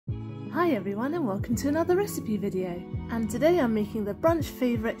Hi everyone and welcome to another recipe video, and today I'm making the brunch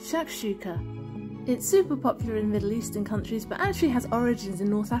favourite shakshuka. It's super popular in Middle Eastern countries but actually has origins in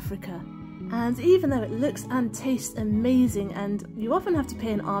North Africa. And even though it looks and tastes amazing and you often have to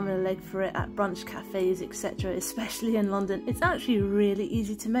pay an arm and a leg for it at brunch cafes etc, especially in London, it's actually really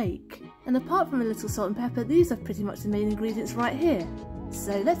easy to make. And apart from a little salt and pepper, these are pretty much the main ingredients right here.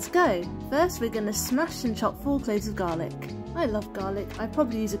 So let's go! First we're going to smash and chop 4 cloves of garlic. I love garlic, I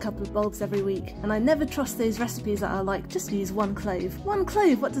probably use a couple of bulbs every week, and I never trust those recipes that are like, just use 1 clove. 1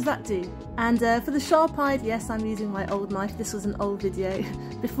 clove, what does that do? And for the sharp-eyed, yes, I'm using my old knife. This was an old video,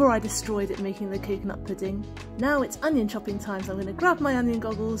 before I destroyed it making the coconut pudding. Now it's onion chopping time, so I'm going to grab my onion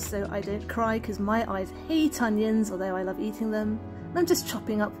goggles so I don't cry because my eyes hate onions, although I love eating them. And I'm just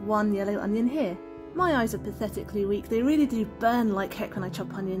chopping up 1 yellow onion here. My eyes are pathetically weak, they really do burn like heck when I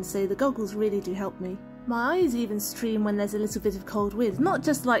chop onions, so the goggles really do help me. My eyes even stream when there's a little bit of cold wind, not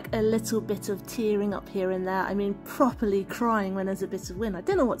just like a little bit of tearing up here and there, I mean properly crying when there's a bit of wind. I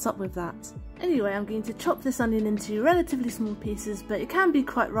don't know what's up with that. Anyway, I'm going to chop this onion into relatively small pieces, but it can be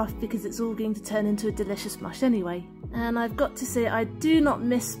quite rough because it's all going to turn into a delicious mush anyway. And I've got to say, I do not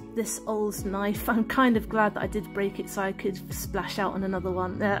miss this old knife. I'm kind of glad that I did break it so I could splash out on another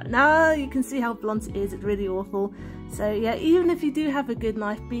one. Now you can see how blunt it is, it's really awful. So yeah, even if you do have a good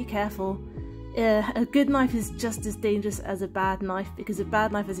knife, be careful. A good knife is just as dangerous as a bad knife, because a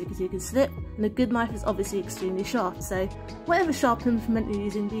bad knife, as you can see, can slip, and a good knife is obviously extremely sharp, so whatever sharp implement you're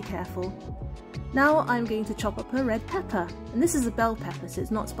using, be careful. Now I'm going to chop up a red pepper, and this is a bell pepper so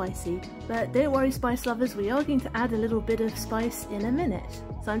it's not spicy, but don't worry spice lovers, we are going to add a little bit of spice in a minute.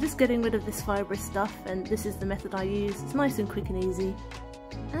 So I'm just getting rid of this fibrous stuff, and this is the method I use. It's nice and quick and easy.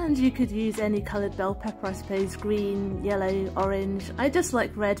 And you could use any coloured bell pepper, I suppose, green, yellow, orange. I just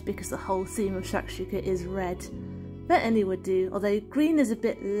like red because the whole theme of shakshuka is red. But any would do, although green is a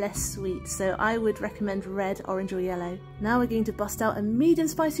bit less sweet, so I would recommend red, orange or yellow. Now we're going to bust out a medium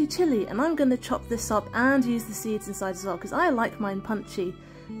spicy chilli, and I'm going to chop this up and use the seeds inside as well, because I like mine punchy.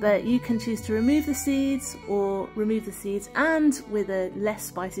 But you can choose to remove the seeds, or remove the seeds and with a less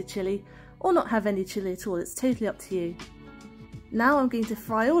spicy chilli, or not have any chilli at all, it's totally up to you. Now I'm going to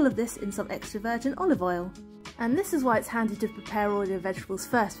fry all of this in some extra virgin olive oil. And this is why it's handy to prepare all your vegetables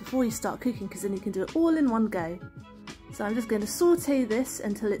first before you start cooking, because then you can do it all in one go. So I'm just going to saute this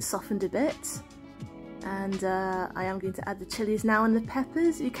until it's softened a bit. And I am going to add the chilies now and the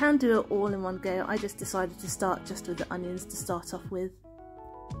peppers. You can do it all in one go, I just decided to start just with the onions to start off with.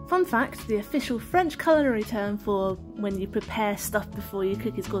 Fun fact, the official French culinary term for when you prepare stuff before you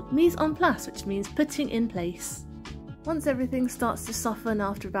cook is called mise en place, which means putting in place. Once everything starts to soften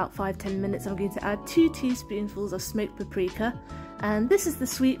after about 5-10 minutes, I'm going to add 2 teaspoonfuls of smoked paprika. And this is the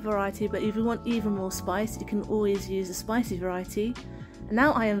sweet variety, but if you want even more spice, you can always use the spicy variety. And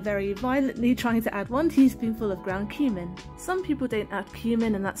now I am very violently trying to add 1 teaspoonful of ground cumin. Some people don't add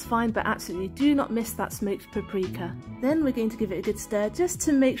cumin and that's fine, but absolutely do not miss that smoked paprika. Then we're going to give it a good stir just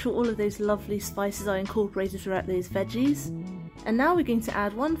to make sure all of those lovely spices are incorporated throughout those veggies. And now we're going to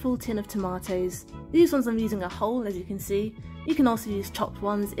add 1 full tin of tomatoes. These ones I'm using a whole, as you can see. You can also use chopped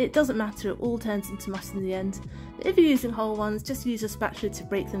ones, it doesn't matter, it all turns into mush in the end. But if you're using whole ones, just use a spatula to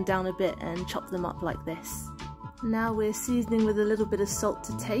break them down a bit and chop them up like this. Now we're seasoning with a little bit of salt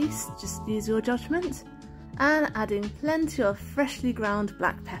to taste, just use your judgment. And adding plenty of freshly ground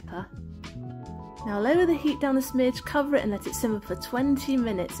black pepper. Now lower the heat down a smidge, cover it and let it simmer for 20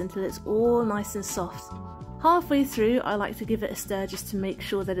 minutes until it's all nice and soft. Halfway through, I like to give it a stir just to make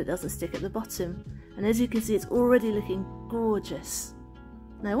sure that it doesn't stick at the bottom. And as you can see, it's already looking gorgeous.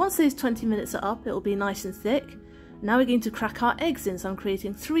 Now once those 20 minutes are up, it will be nice and thick. Now we're going to crack our eggs in, so I'm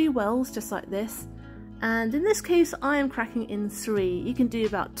creating 3 wells just like this. And in this case, I am cracking in 3. You can do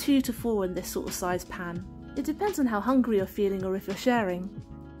about 2 to 4 in this sort of size pan. It depends on how hungry you're feeling or if you're sharing.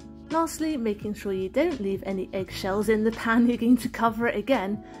 Lastly, making sure you don't leave any eggshells in the pan, you're going to cover it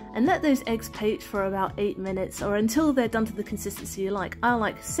again and let those eggs poach for about 8 minutes or until they're done to the consistency you like. I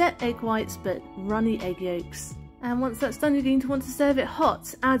like set egg whites but runny egg yolks. And once that's done, you're going to want to serve it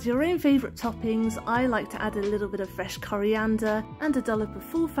hot. Add your own favourite toppings. I like to add a little bit of fresh coriander and a dollop of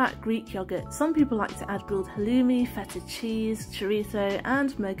full-fat Greek yoghurt. Some people like to add grilled halloumi, feta cheese, chorizo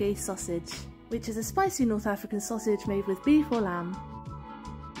and merguez sausage, which is a spicy North African sausage made with beef or lamb.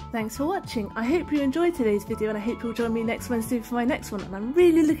 Thanks for watching. I hope you enjoyed today's video and I hope you'll join me next Wednesday for my next one, and I'm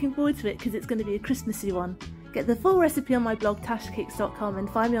really looking forward to it because it's going to be a Christmassy one. Get the full recipe on my blog tashcakes.com and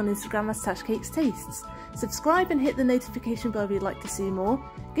find me on Instagram as tashcakestastes. Subscribe and hit the notification bell if you'd like to see more.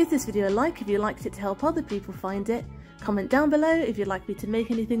 Give this video a like if you liked it to help other people find it. Comment down below if you'd like me to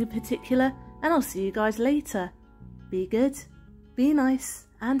make anything in particular, and I'll see you guys later. Be good, be nice,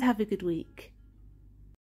 and have a good week.